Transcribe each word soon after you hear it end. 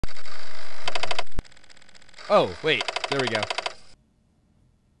Oh, wait. There we go.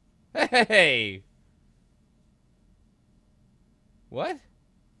 Hey! What?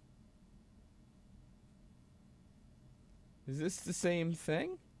 Is this the same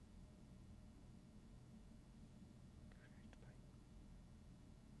thing?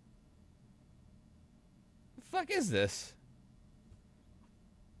 The fuck is this?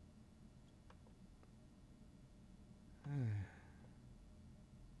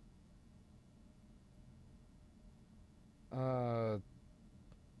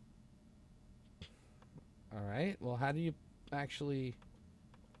 Alright. Well, how do you actually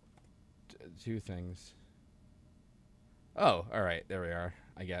do things? Oh, alright. There we are,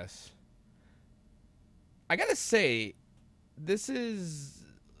 I guess. I gotta say, this is...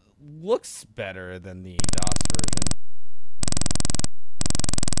 looks better than the DOS version.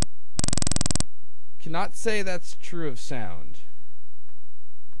 Cannot say that's true of sound.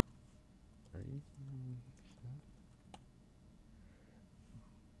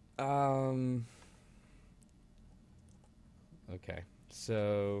 Okay,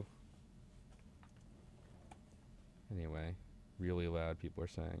 so anyway, really loud, people are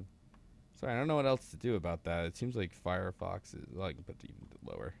saying. Sorry, I don't know what else to do about that. It seems like Firefox is, well, I can put it even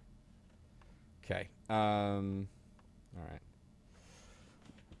lower. Okay, all right.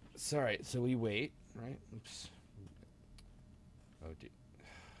 Sorry, so we wait, right? Oops. Oh, dude.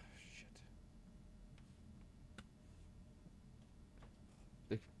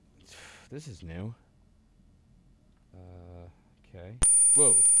 Shit. This is new. Okay.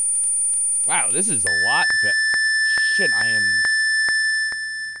 Whoa. Wow, this is a lot, but shit, I am...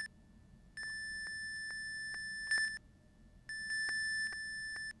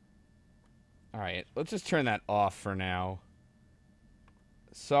 Alright, let's just turn that off for now.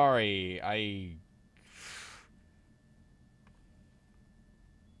 Sorry,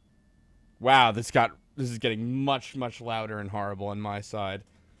 Wow, this is getting much, much louder and horrible on my side.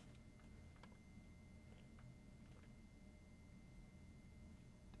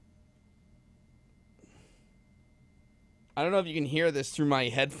 I don't know if you can hear this through my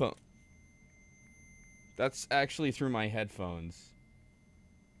headphone. That's actually through my headphones.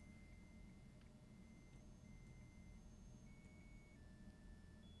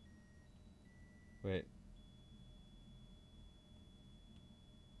 Wait.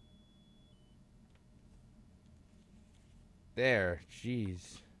 There,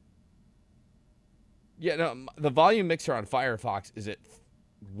 jeez. Yeah, no, the volume mixer on Firefox is at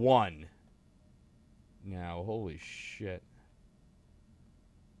 1. Now, holy shit.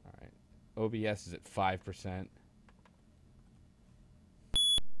 Alright. OBS is at 5%.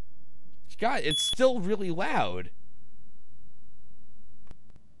 God, it's still really loud.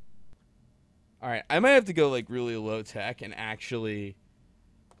 Alright, I might have to go, like, really low tech and actually,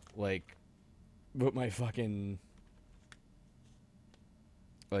 like, put my fucking,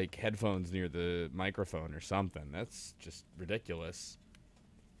 like, headphones near the microphone or something. That's just ridiculous.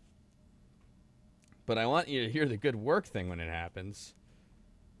 But I want you to hear the good work thing when it happens.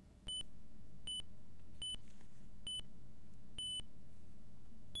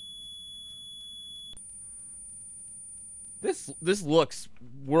 This looks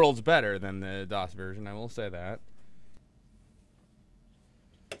worlds better than the DOS version, I will say that.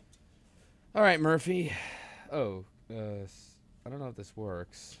 All right, Murphy. Oh, I don't know if this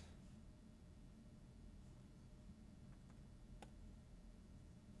works.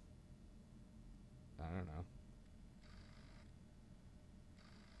 I don't know.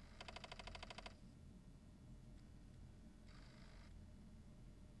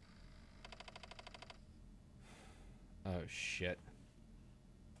 Oh, shit.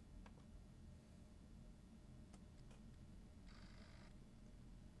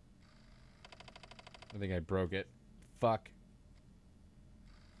 I think I broke it. Fuck.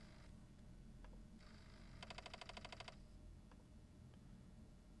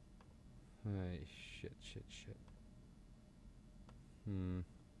 Ay, shit.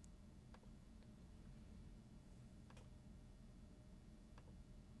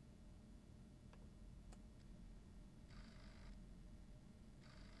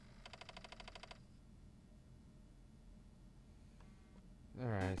 All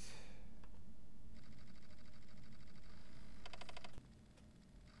right.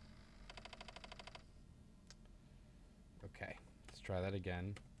 Okay, let's try that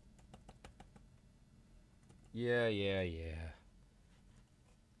again. Yeah.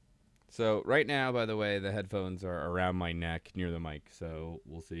 So right now, by the way, the headphones are around my neck near the mic, so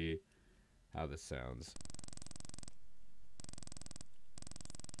we'll see how this sounds.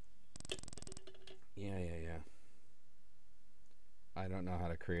 Yeah. I don't know how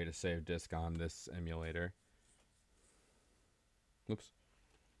to create a save disk on this emulator. Oops.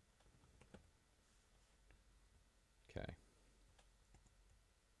 Okay.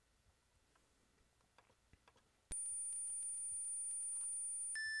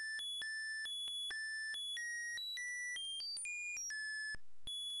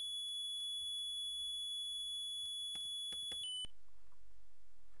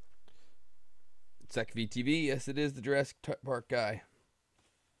 Sec VTV, yes, it is the Jurassic Park guy.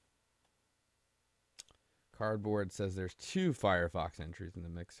 Cardboard says there's 2 Firefox entries in the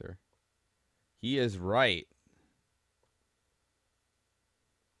mixer. He is right.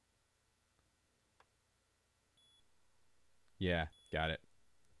 Yeah, got it.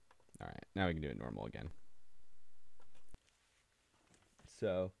 All right, now we can do it normal again.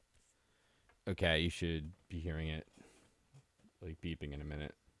 So, okay, you should be hearing it like beeping in a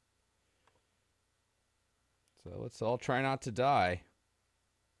minute. So let's all try not to die.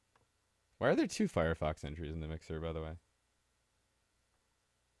 Why are there 2 Firefox entries in the mixer, by the way?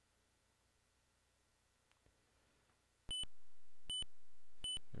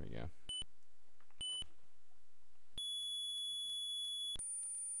 There we go.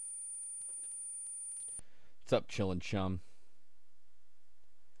 What's up, chillin' chum?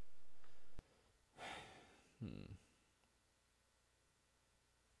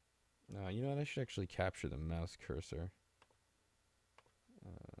 No, you know what? I should actually capture the mouse cursor.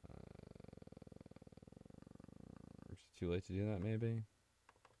 It's too late to do that, maybe.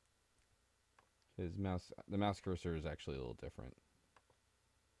 The mouse cursor is actually a little different.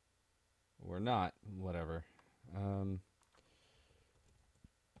 Or not, whatever.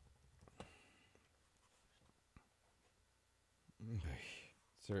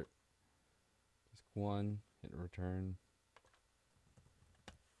 Insert disk 1, hit return.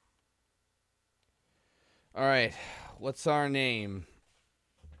 All right, what's our name?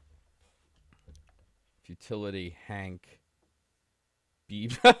 Futility, Hank.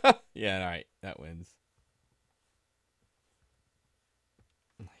 Beep. Yeah, all right, that wins.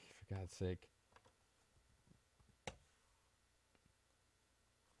 For God's sake.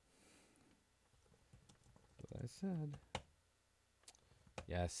 What I said.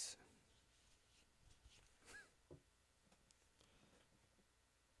 Yes.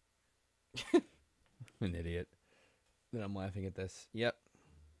 I'm an idiot. Then I'm laughing at this. Yep.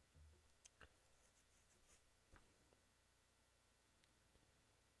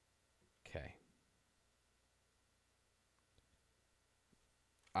 Okay.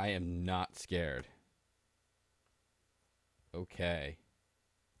 I am not scared. Okay.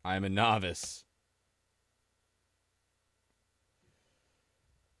 I'm a novice.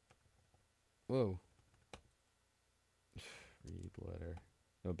 Whoa. Read letter.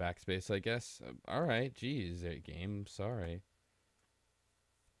 No backspace, I guess. All right. Geez, game. Sorry.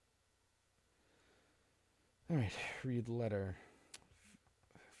 All right. Read letter.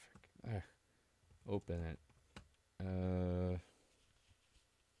 Open it.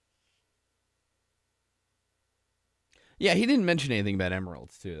 Yeah, he didn't mention anything about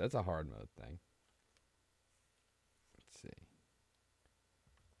emeralds, too. That's a hard mode thing. Let's see.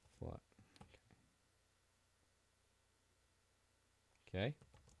 What? Okay.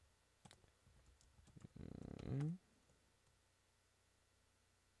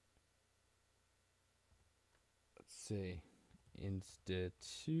 Let's see.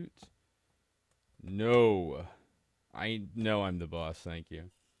 Institute. No. I know I'm the boss, thank you.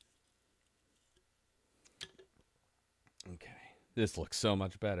 Okay. This looks so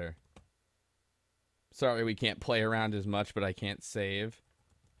much better. Sorry we can't play around as much, but I can't save.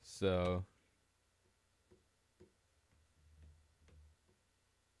 So...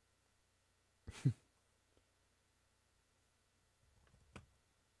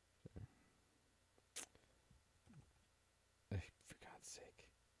 For God's sake.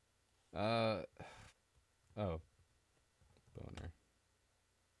 Oh. Boner.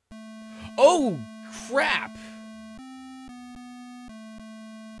 Oh, crap!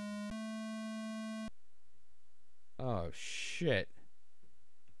 Oh, shit.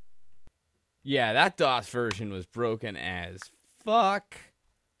 Yeah, that DOS version was broken as fuck.